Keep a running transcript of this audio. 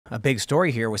a big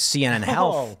story here with CNN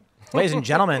Health. Ladies and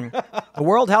gentlemen, the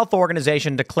World Health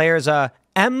Organization declares Mpox.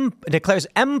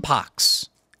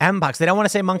 Mpox. They don't want to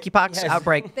say monkeypox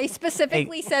outbreak. They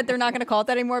specifically said they're not going to call it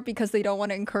that anymore because they don't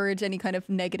want to encourage any kind of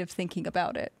negative thinking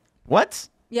about it. What?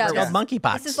 Yeah, it's called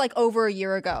monkeypox. This is like over a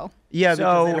year ago. Yeah,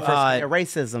 so because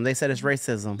racism. They said it's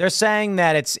racism. They're saying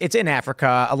that it's in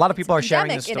Africa. A lot of people are sharing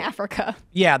this in Africa.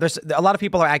 Yeah, there's a lot of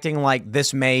people are acting like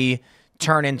this may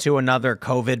turn into another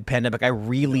COVID pandemic. I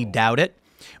really doubt it.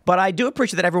 But I do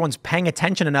appreciate that everyone's paying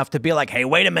attention enough to be like, hey,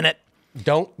 wait a minute.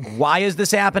 Why is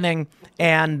this happening?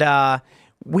 And I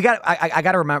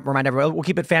got to remind everyone, we'll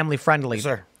keep it family friendly.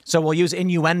 Sure. So we'll use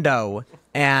innuendo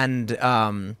and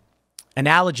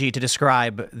analogy to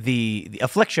describe the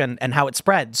affliction and how it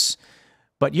spreads.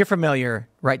 But you're familiar,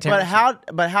 right, Terrence?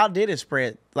 But how did it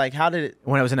spread? Like, how did it?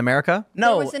 When it was in America?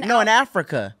 No, in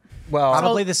Africa. Well,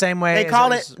 probably the same way. They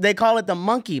call it the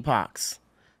monkeypox.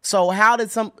 So how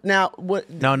did what?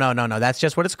 No. That's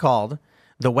just what it's called.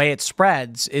 The way it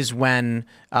spreads is when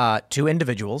two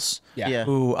individuals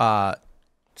who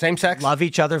same sex love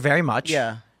each other very much.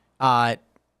 Yeah.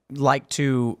 Like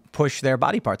to push their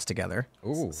body parts together.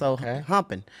 Ooh, so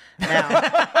humping. Now,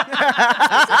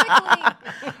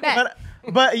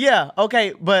 but yeah,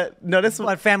 okay, but no, this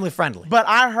was family friendly. But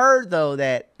I heard though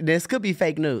that this could be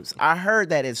fake news. I heard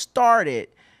that it started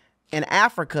in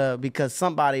Africa because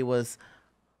somebody was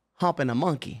humping a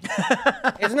monkey.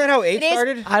 Isn't that how AIDS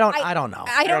started? I don't know.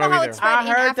 I don't know how it spread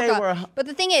in Africa. But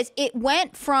the thing is, it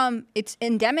went from it's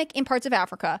endemic in parts of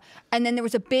Africa, and then there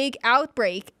was a big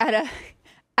outbreak at a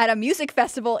music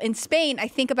festival in Spain, I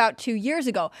think about 2 years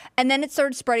ago. And then it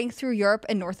started spreading through Europe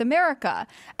and North America.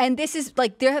 And this is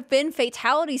like, there have been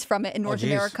fatalities from it in North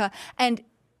America and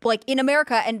like in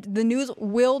America, and the news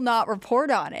will not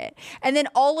report on it. And then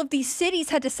all of these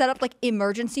cities had to set up like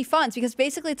emergency funds because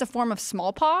basically it's a form of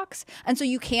smallpox. And so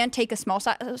you can take a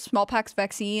smallpox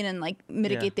vaccine and like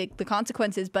mitigate the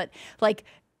consequences. But like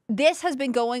this has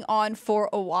been going on for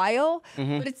a while,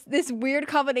 but it's this weird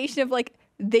combination of like,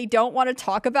 they don't want to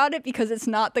talk about it because it's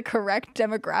not the correct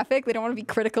demographic. They don't want to be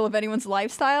critical of anyone's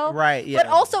lifestyle. Right, yeah. But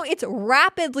also, it's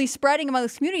rapidly spreading among the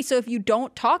community. So if you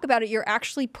don't talk about it, you're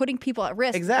actually putting people at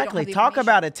risk. Exactly. Talk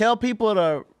about it. Tell people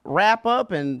to wrap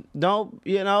up and don't,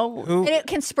 And it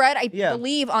can spread, I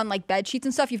believe, on like bed sheets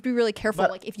and stuff. You have to be really careful,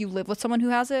 like if you live with someone who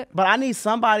has it. But I need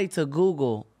somebody to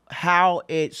Google how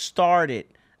it started,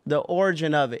 the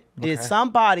origin of it. Did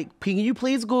somebody, can you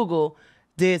please Google,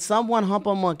 did someone hump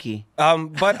a monkey?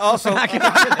 But also, the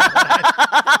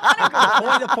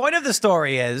point of the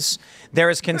story is there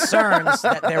is concerns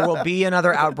that there will be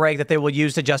another outbreak that they will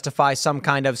use to justify some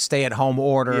kind of stay-at-home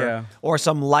order or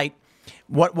some light.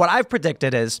 What I've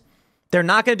predicted is they're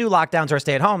not going to do lockdowns or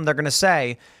stay-at-home. They're going to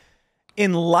say,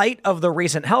 in light of the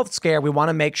recent health scare, we want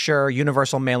to make sure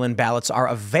universal mail-in ballots are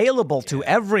available to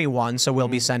everyone, so we'll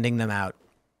be sending them out.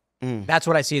 That's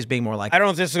what I see as being more likely. I don't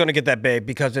know if this is going to get that big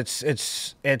because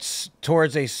it's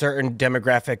towards a certain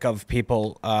demographic of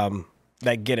people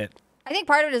that get it. I think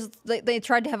part of it is they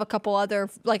tried to have a couple other,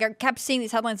 like I kept seeing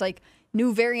these headlines like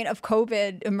new variant of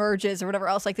COVID emerges or whatever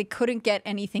else. Like they couldn't get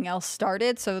anything else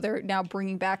started, so they're now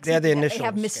bringing back something that they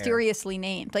have mysteriously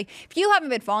named. Like if you haven't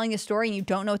been following the story and you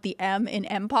don't know what the M in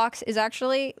Mpox is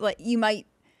actually, like you might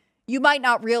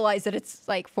not realize that it's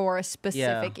like for a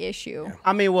specific issue. Yeah.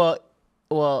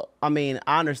 I mean,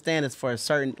 I understand it's for a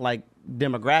certain like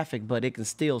demographic, but it can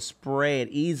still spread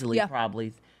easily,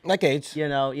 probably. Like AIDS.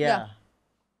 Yeah.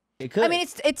 It could. I mean,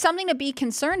 it's something to be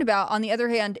concerned about. On the other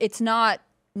hand, it's not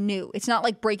new. It's not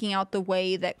like breaking out the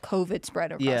way that COVID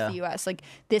spread across the U.S. Like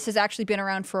this has actually been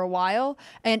around for a while.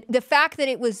 And the fact that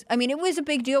it was a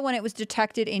big deal when it was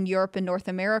detected in Europe and North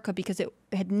America because it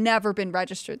had never been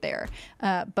registered there.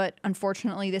 But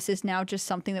unfortunately, this is now just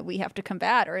something that we have to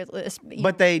combat, or at least, if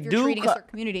you're treating a certain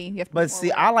community. You have to. But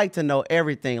see, I like to know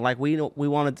everything. Like we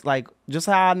want to like just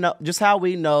how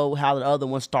we know how the other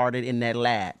one started in that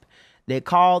lab. They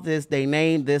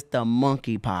named this the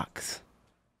monkeypox.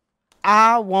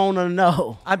 I want to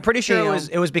know. I'm pretty sure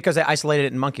it was because they isolated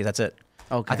it in monkeys. That's it.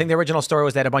 Okay. I think the original story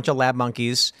was they had a bunch of lab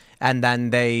monkeys, and then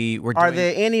they were doing... Are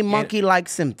there any monkey-like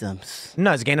symptoms?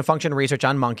 No, it's gain-of-function research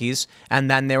on monkeys,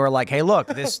 and then they were like, hey, look,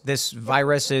 this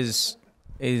virus is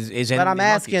in But I'm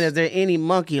asking, is there any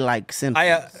monkey-like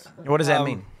symptoms? What does that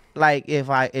mean? Like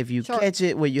if you catch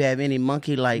it, will you have any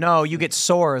monkey-like... No, you get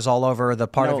sores all over the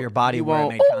part of your body where it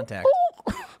made contact.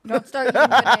 Don't start using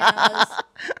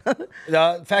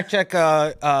bananas. Fact check,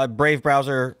 Brave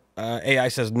browser AI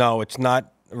says no, it's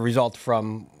not a result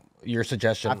from your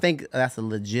suggestion. I think that's a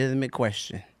legitimate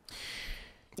question.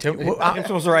 Tim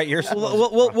was right.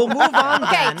 We'll move on.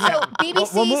 Okay, then. so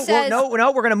BBC says no.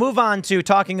 We're going to move on to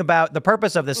talking about the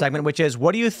purpose of this segment, which is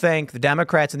what do you think the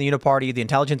Democrats and the Uniparty, the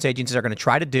intelligence agencies, are going to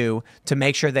try to do to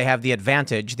make sure they have the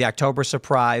advantage, the October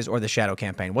surprise, or the shadow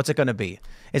campaign? What's it going to be?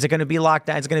 Is it going to be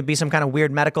lockdown? Is it going to be some kind of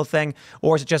weird medical thing,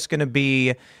 or is it just going to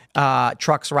be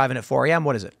trucks arriving at 4 a.m.?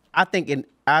 What is it? I think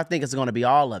it's going to be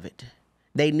all of it.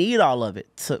 They need all of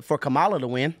it for Kamala to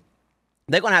win.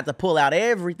 They're going to have to pull out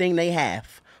everything they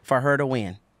have for her to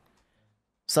win.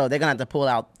 So they're going to have to pull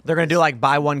out. They're going to do like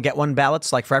buy one, get one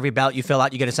ballots. Like for every ballot you fill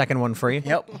out, you get a second one free.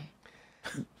 Yep.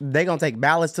 They're going to take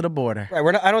ballots to the border.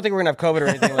 Right. I don't think we're going to have COVID or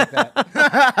anything like that.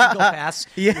 Go pass.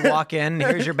 You walk in,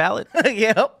 here's your ballot.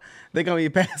 Yep. They're going to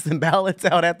be passing ballots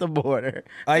out at the border.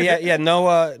 Yeah.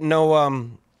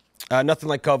 Nothing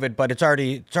like COVID, but it's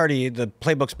already the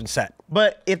playbook's been set.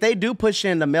 But if they do push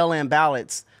in the mail-in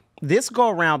ballots, this go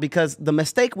around, because the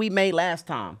mistake we made last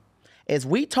time is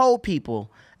we told people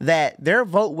that their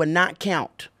vote would not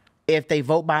count if they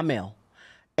vote by mail.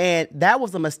 And that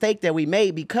was a mistake that we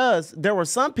made, because there were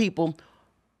some people,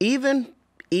 even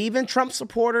Trump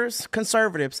supporters,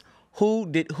 conservatives,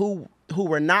 who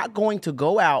were not going to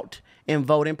go out and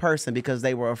vote in person because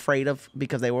they were afraid.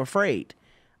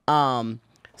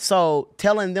 So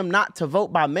telling them not to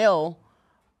vote by mail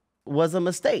was a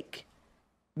mistake,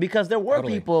 because there were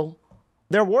people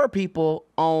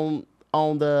on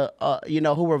the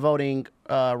who were voting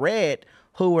red,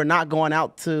 who were not going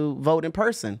out to vote in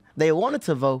person. They wanted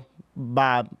to vote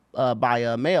by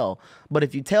mail, but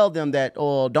if you tell them that,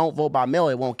 oh, don't vote by mail,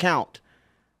 it won't count,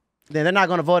 then they're not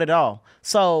going to vote at all.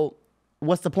 So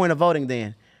what's the point of voting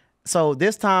then? So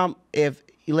this time, if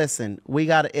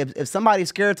somebody is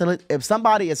scared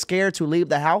to leave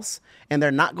the house and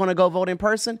they're not going to go vote in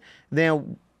person,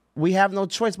 then we have no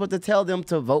choice but to tell them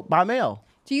to vote by mail.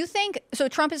 Do you think, so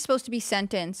Trump is supposed to be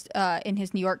sentenced in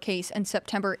his New York case on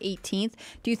September 18th.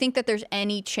 Do you think that there's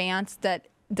any chance that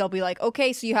they'll be like,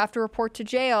 okay, so you have to report to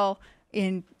jail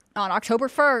on October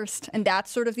 1st, and that's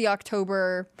sort of the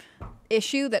October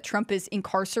issue, that Trump is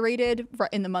incarcerated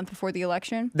in the month before the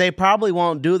election? They probably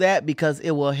won't do that because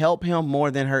it will help him more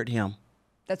than hurt him.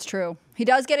 That's true. He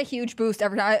does get a huge boost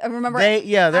every time. I remember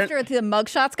after the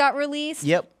mugshots got released.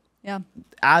 Yep. Yeah.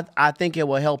 I think it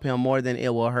will help him more than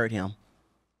it will hurt him.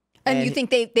 And you think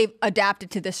they've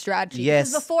adapted to this strategy? Yes.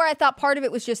 Because before, I thought part of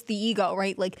it was just the ego,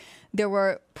 right? Like there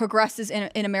were progressives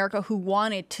in America who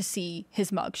wanted to see his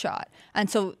mugshot, and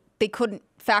so they couldn't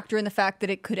factor in the fact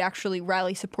that it could actually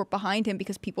rally support behind him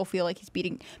because people feel like he's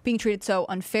being treated so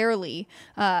unfairly.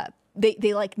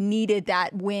 They like needed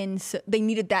that win. So they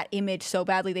needed that image so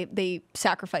badly. They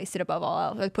sacrificed it above all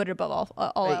else. They put it above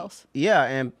all else. Yeah,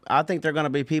 and I think there are going to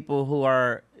be people who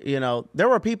are, there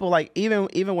were people like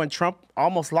even when Trump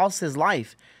almost lost his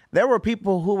life, there were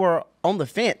people who were on the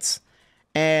fence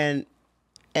and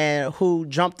who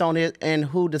jumped on it and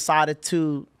who decided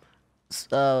to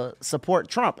support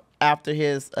Trump after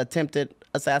his attempted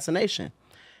assassination.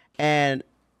 And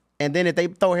then if they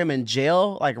throw him in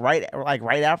jail,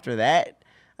 right after that,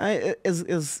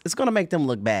 it's going to make them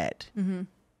look bad. Mm-hmm.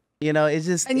 It's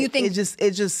just, and you think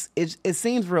it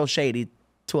seems real shady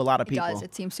to a lot of people. It does.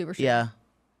 It seems super shady. Yeah.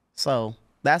 So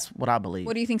that's what I believe.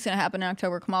 What do you think's going to happen in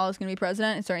October? Kamala's going to be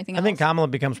president? Is there anything else? I think Kamala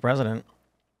becomes president.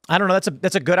 I don't know.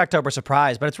 That's a good October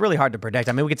surprise, but it's really hard to predict.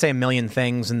 I mean, we could say a million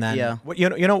things, and then you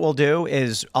know what we'll do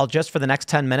is I'll just for the next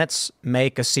 10 minutes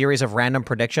make a series of random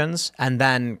predictions, and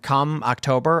then come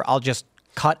October, I'll just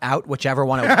cut out whichever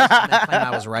one it was and then claim I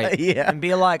was right, and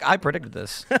be like, I predicted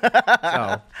this.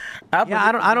 So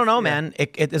I don't know, man.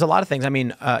 There's a lot of things. I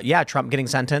mean, Trump getting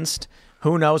sentenced.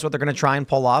 Who knows what they're going to try and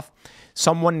pull off?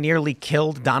 Someone nearly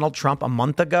killed Donald Trump a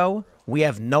month ago. We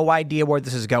have no idea where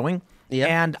this is going,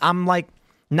 and I'm like,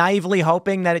 naively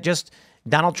hoping that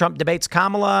Donald Trump debates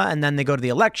Kamala and then they go to the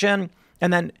election.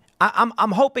 And then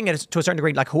I'm hoping it is, to a certain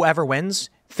degree, like whoever wins,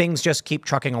 things just keep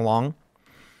trucking along.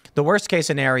 The worst case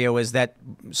scenario is that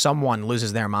someone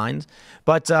loses their mind.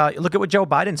 But look at what Joe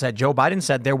Biden said. Joe Biden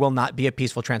said there will not be a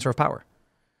peaceful transfer of power.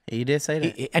 He did say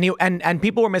that. And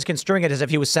people were misconstruing it as if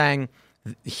he was saying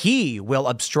he will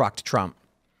obstruct Trump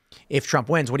if Trump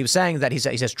wins. What he was saying is that he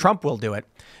says Trump will do it.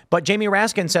 But Jamie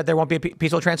Raskin said there won't be a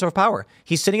peaceful transfer of power.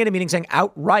 He's sitting at a meeting saying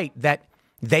outright that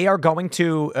they are going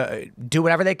to do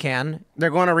whatever they can. They're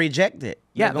going to reject it.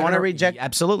 Yeah, they're going to reject it.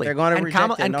 Absolutely. They're going to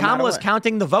reject it. And Kamala's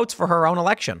counting the votes for her own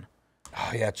election.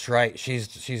 Oh, yeah, that's right. She's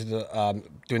the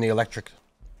doing the electric.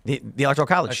 The electoral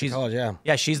college.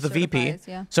 Yeah, she's the VP.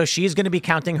 Yeah. So she's going to be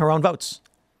counting her own votes.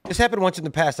 This happened once in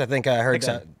the past, I think I heard.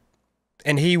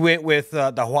 And he went with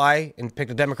the Hawaii and picked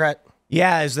a Democrat.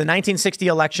 Yeah, it's the 1960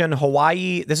 election,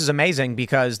 Hawaii. This is amazing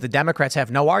because the Democrats have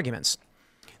no arguments.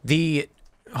 The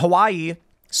Hawaii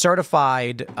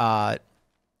certified, I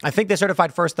think they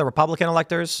certified first the Republican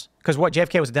electors, because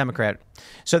JFK was a Democrat.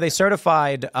 So they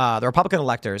certified the Republican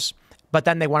electors, but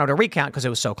then they wanted to recount because it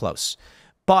was so close.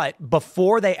 But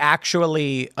before they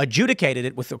actually adjudicated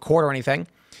it with the court or anything,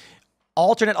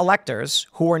 alternate electors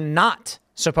who were not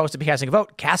supposed to be casting a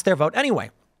vote cast their vote anyway,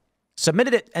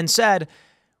 submitted it and said,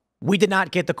 we did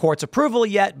not get the court's approval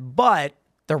yet, but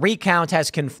the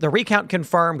recount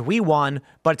confirmed we won,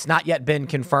 but it's not yet been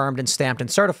confirmed and stamped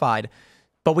and certified.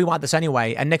 But we want this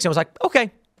anyway. And Nixon was like,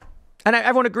 okay. And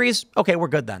everyone agrees, okay, we're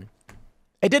good then.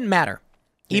 It didn't matter.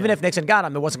 Even if Nixon got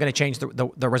him, it wasn't going to change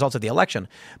the results of the election.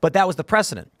 But that was the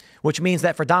precedent, which means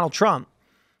that for Donald Trump,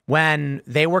 when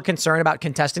they were concerned about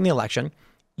contesting the election,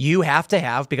 you have to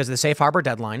have, because of the safe harbor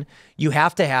deadline, you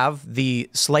have to have the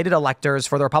slated electors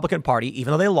for the Republican Party,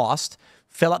 even though they lost,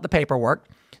 fill out the paperwork,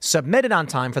 submit it on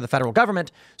time for the federal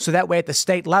government. So that way at the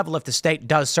state level, if the state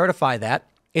does certify that,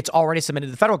 it's already submitted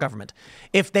to the federal government.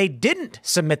 If they didn't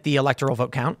submit the electoral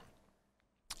vote count,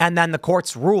 and then the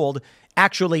courts ruled,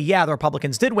 actually, yeah, the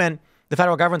Republicans did win, the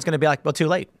federal government's going to be like, well, too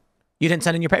late. You didn't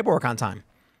send in your paperwork on time.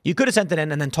 You could have sent it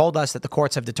in and then told us that the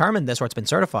courts have determined this or it's been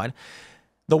certified.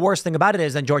 The worst thing about it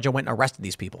is then Georgia went and arrested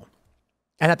these people.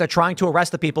 And that they're trying to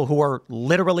arrest the people who are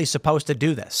literally supposed to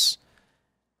do this.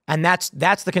 And that's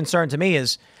the concern to me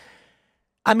is,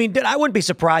 I mean, I wouldn't be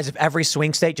surprised if every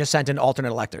swing state just sent in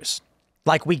alternate electors.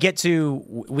 Like we get to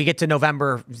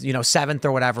November, 7th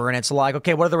or whatever, and it's like,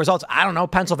 okay, what are the results? I don't know.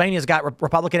 Pennsylvania's got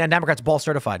Republican and Democrats both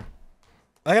certified.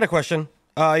 I got a question.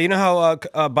 You know how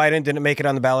Biden didn't make it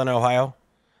on the ballot in Ohio?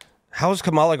 How is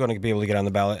Kamala going to be able to get on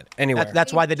the ballot anywhere?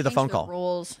 That's why they did the phone call.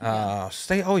 Rules.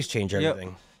 They always change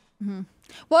everything. Yep. Mm-hmm.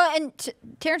 Well, and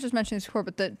Terrence was mentioning this before,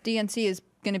 but the DNC is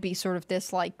going to be sort of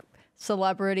this like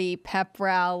celebrity pep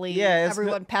rally. Yeah,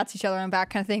 everyone pats each other on the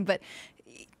back kind of thing, but.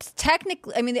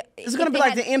 Technically, I mean, it's going to be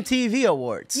like the MTV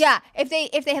Awards. Yeah, if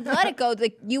they had let it go,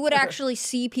 you would actually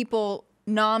see people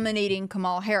nominating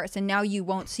Kamala Harris, and now you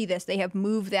won't see this. They have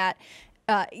moved that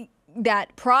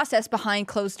process behind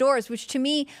closed doors, which to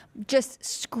me just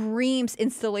screams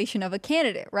installation of a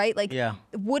candidate, right? Like,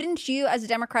 wouldn't you, as a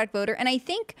Democratic voter, and I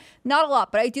think not a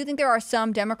lot, but I do think there are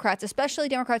some Democrats, especially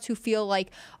Democrats who feel like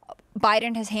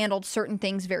Biden has handled certain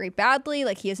things very badly,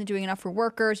 like he isn't doing enough for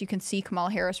workers. You can see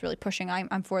Kamala Harris really pushing,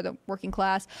 I'm for the working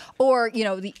class. Or,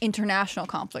 the international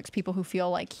conflicts, people who feel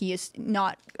like he is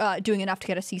not doing enough to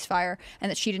get a ceasefire and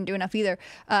that she didn't do enough either,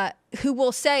 who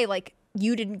will say, like,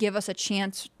 you didn't give us a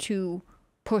chance to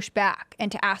push back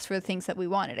and to ask for the things that we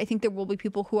wanted. I think there will be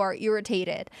people who are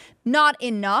irritated. Not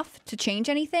enough to change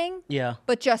anything,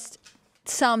 but just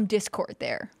some discord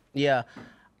there. Yeah.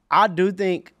 I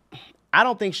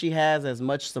don't think she has as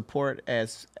much support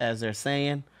as they're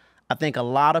saying. I think a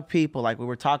lot of people, like we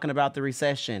were talking about the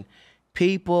recession,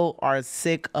 people are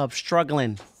sick of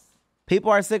struggling.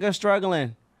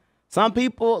 Some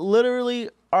people literally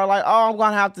are like, oh, I'm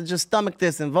going to have to just stomach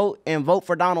this and vote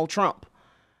for Donald Trump.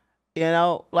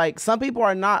 Like some people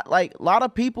are not, like a lot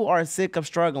of people are sick of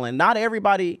struggling. Not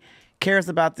everybody cares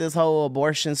about this whole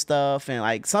abortion stuff. And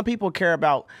like some people care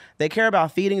about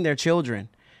feeding their children.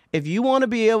 If you want to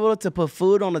be able to put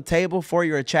food on the table for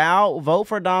your child, vote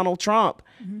for Donald Trump.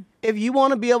 Mm-hmm. If you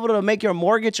want to be able to make your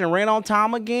mortgage and rent on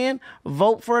time again,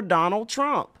 vote for Donald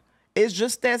Trump. It's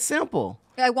just that simple.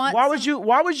 Why would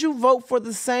you vote for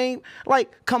the same?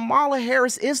 Like Kamala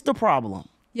Harris is the problem.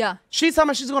 Yeah. She's talking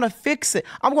about she's going to fix it.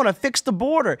 I'm going to fix the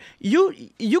border. You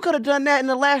could have done that in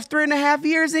the last 3.5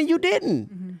 years and you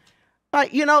didn't. Mm-hmm.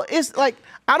 Like, it's like,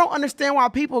 I don't understand why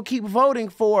people keep voting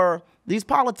for these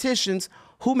politicians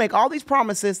who make all these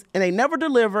promises and they never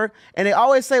deliver. And they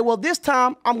always say, well, this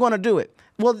time I'm going to do it.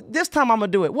 Well, this time I'm going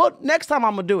to do it. Well, next time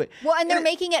I'm going to do it. Well, and they're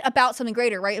making it about something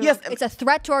greater, right? Yes. It's a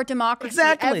threat to our democracy.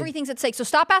 Exactly. Everything's at stake. So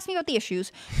stop asking me about the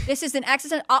issues. This is an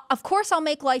accident. Of course, I'll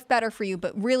make life better for you,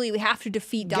 but really we have to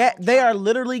defeat Donald Trump. They are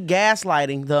literally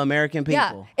gaslighting the American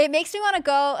people. Yeah. It makes me want to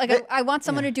go, like, I want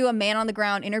someone to do a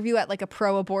man-on-the-ground interview at, like, a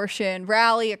pro-abortion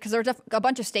rally, because there's a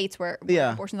bunch of states where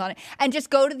abortion's on it, and just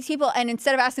go to these people, and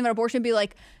instead of asking about abortion, be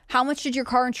like, how much did your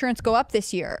car insurance go up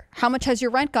this year? How much has your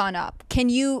rent gone up? Can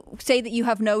you say that you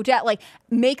have no debt? Like,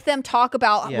 make them talk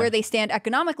about where they stand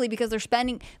economically, because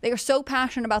they are so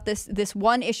passionate about this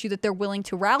one issue that they're willing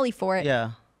to rally for it.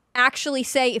 Yeah. Actually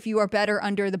say if you are better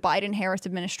under the Biden-Harris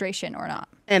administration or not.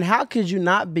 And how could you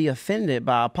not be offended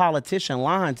by a politician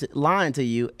lying to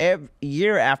you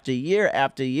year after year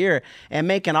after year and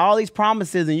making all these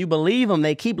promises and you believe them?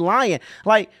 They keep lying.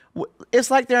 Like,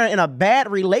 it's like they're in a bad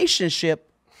relationship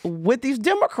with these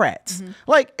Democrats. Mm-hmm.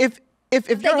 Like, if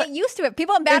they get used to it.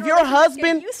 People in bad if your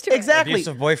husband get used to exactly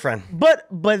abusive boyfriend. But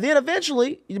then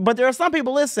eventually, but there are some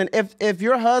people. Listen, if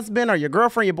your husband or your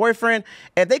girlfriend, your boyfriend,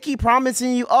 if they keep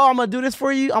promising you, oh, I'm gonna do this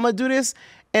for you, I'm gonna do this,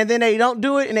 and then they don't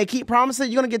do it, and they keep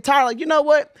promising, you're gonna get tired. Like, you know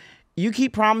what? You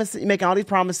keep promising, making all these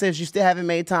promises. You still haven't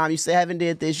made time. You still haven't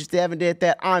did this. You still haven't did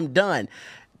that. I'm done.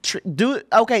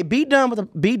 Be done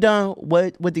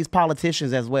with these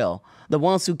politicians as well. The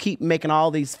ones who keep making all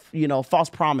these, false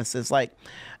promises. Like,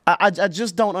 I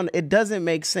just don't. It doesn't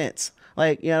make sense.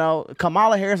 Like,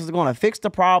 Kamala Harris is going to fix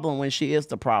the problem when she is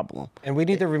the problem. And we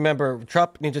need to remember,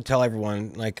 Trump needs to tell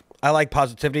everyone, like, I like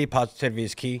positivity. Positivity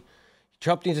is key.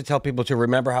 Trump needs to tell people to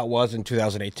remember how it was in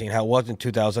 2018, how it was in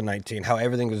 2019, how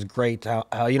everything was great, how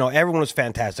everyone was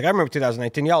fantastic. I remember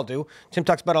 2019. Y'all do. Tim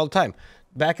talks about it all the time.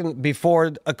 Before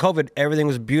COVID, everything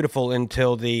was beautiful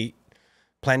until the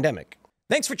pandemic.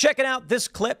 Thanks for checking out this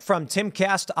clip from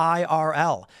Timcast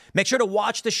IRL. Make sure to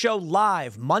watch the show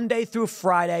live Monday through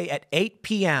Friday at 8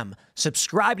 p.m.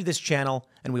 Subscribe to this channel,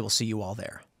 and we will see you all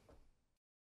there.